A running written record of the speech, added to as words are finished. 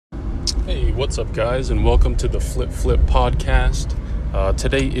Hey, what's up, guys, and welcome to the Flip podcast.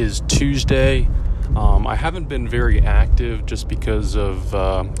 Today is Tuesday. I haven't been very active just because of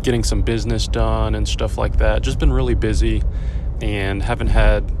getting some business done and stuff like that. Just been really busy and haven't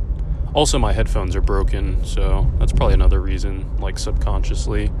had... Also, my headphones are broken, so that's probably another reason, like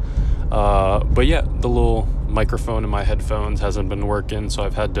subconsciously. But yeah, the little microphone in my headphones hasn't been working, so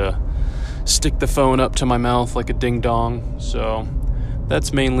I've had to stick the phone up to my mouth like a ding-dong. So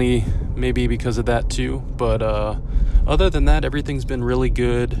that's mainly maybe because of that too. But other than that, everything's been really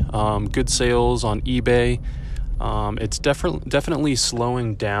good. Good sales on eBay. It's definitely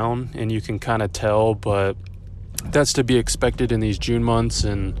slowing down, and you can kind of tell, but that's to be expected in these June months,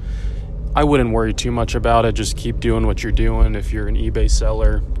 and I wouldn't worry too much about it. Just keep doing what you're doing. If you're an eBay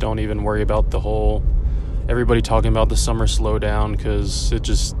seller, don't even worry about everybody talking about the summer slowdown, because it's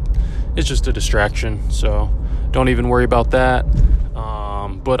just a distraction. So don't even worry about that.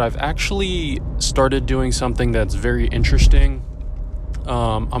 But I've actually started doing something that's very interesting.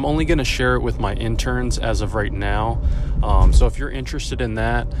 I'm only going to share it with my interns as of right now. So if you're interested in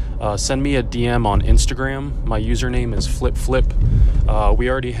that, send me a DM on Instagram. My username is FlipFlip. We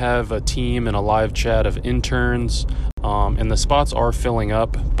already have a team and a live chat of interns, and the spots are filling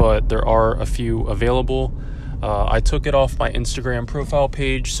up, but there are a few available. I took it off my Instagram profile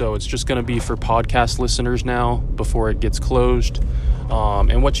page, so it's just going to be for podcast listeners now before it gets closed.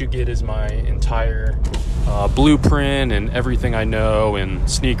 And what you get is my entire blueprint and everything I know, and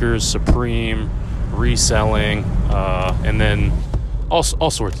sneakers, Supreme, reselling, and then all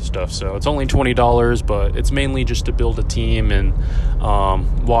sorts of stuff. So it's only $20, but it's mainly just to build a team and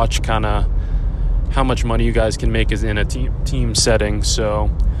watch kind of how much money you guys can make is in a team setting. So,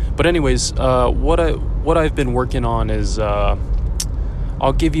 but anyways, what I've been working on is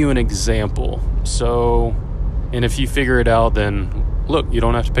I'll give you an example. So, and if you figure it out, then look, you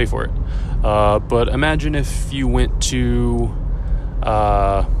don't have to pay for it. But imagine if you went to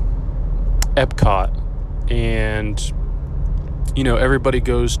Epcot, and everybody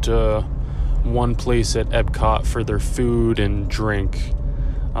goes to one place at Epcot for their food and drink.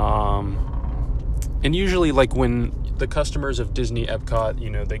 And usually, like, when the customers of Disney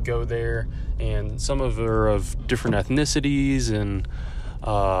Epcot, they go there, and some of them are of different ethnicities, and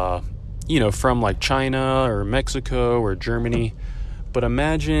from like China or Mexico or Germany. But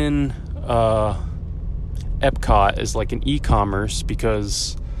imagine Epcot is like an e-commerce,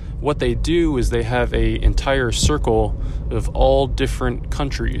 because what they do is they have a entire circle of all different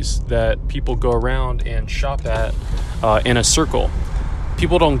countries that people go around and shop at in a circle.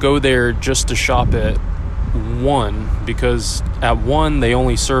 People don't go there just to shop at one, because at one they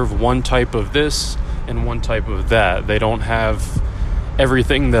only serve one type of this and one type of that. They don't have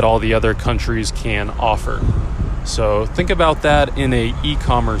everything that all the other countries can offer. So think about that in a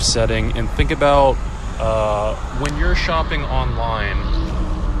e-commerce setting, and think about when you're shopping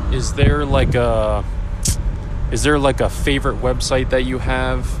online, is there like a favorite website that you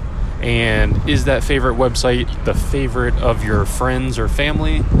have? And is that favorite website the favorite of your friends or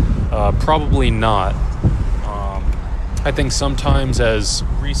family? Probably not. I think sometimes as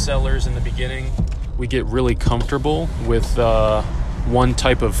resellers in the beginning, we get really comfortable with one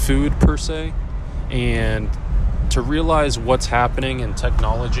type of food per se, and to realize what's happening in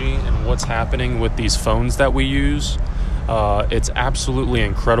technology and what's happening with these phones that we use, it's absolutely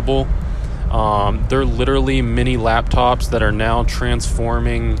incredible. They're literally mini laptops that are now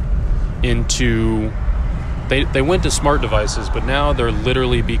transforming into... They went to smart devices, but now they're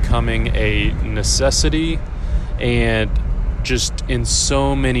literally becoming a necessity, and just in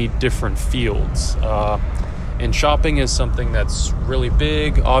so many different fields. And shopping is something that's really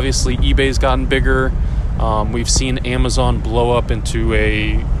big. Obviously, eBay's gotten bigger. We've seen Amazon blow up into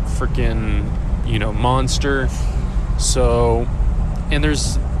a freaking, monster. So, and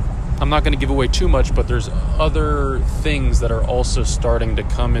I'm not going to give away too much, but there's other things that are also starting to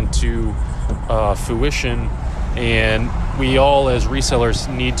come into fruition, and we all as resellers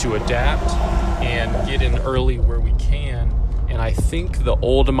need to adapt and get in early where we can. And I think the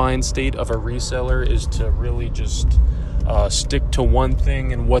old mind state of a reseller is to really just stick to one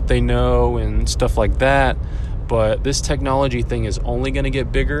thing and what they know and stuff like that. But this technology thing is only going to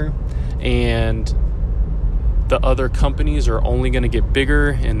get bigger, and the other companies are only going to get bigger,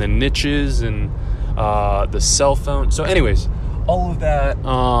 and the niches and the cell phone. So anyways, all of that.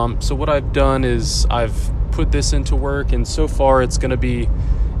 So what I've done is I've put this into work, and so far it's going to be,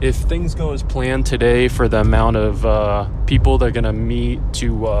 if things go as planned today for the amount of people they're going to meet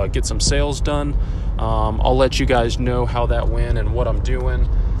to get some sales done, I'll let you guys know how that went and what I'm doing.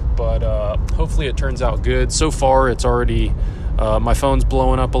 But hopefully it turns out good. So far it's already My phone's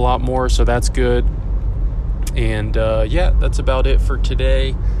blowing up a lot more, so that's good. And yeah, that's about it for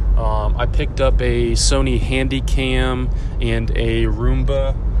today. I picked up a Sony Handycam and a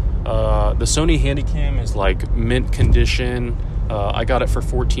Roomba. The Sony Handycam is like mint condition. I got it for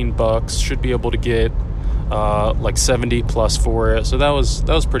 $14. Should be able to get like 70 plus for it. So that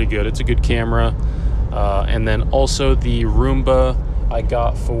was pretty good. It's a good camera. And then also the Roomba I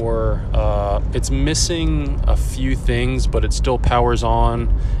got for, it's missing a few things, but it still powers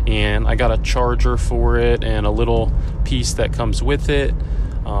on, and I got a charger for it and a little piece that comes with it.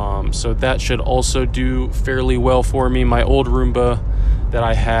 So that should also do fairly well for me. My old Roomba that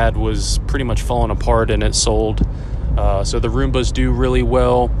I had was pretty much falling apart and it sold. So the Roombas do really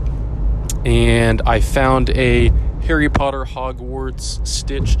well. And I found a Harry Potter Hogwarts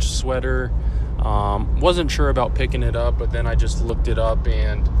stitched sweater. Wasn't sure about picking it up, but then I just looked it up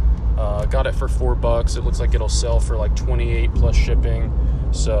and got it for $4. It looks like it'll sell for like 28 plus shipping.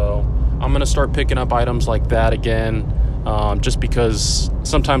 So I'm gonna start picking up items like that again, just because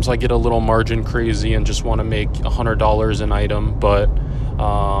sometimes I get a little margin crazy and just want to make $100 an item. But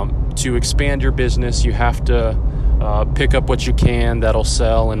to expand your business, you have to pick up what you can that'll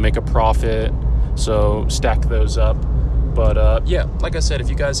sell and make a profit. So stack those up. But yeah, like I said, if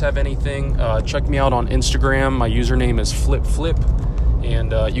you guys have anything, check me out on Instagram. My username is FlipFlip.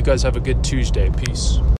 And you guys have a good Tuesday. Peace.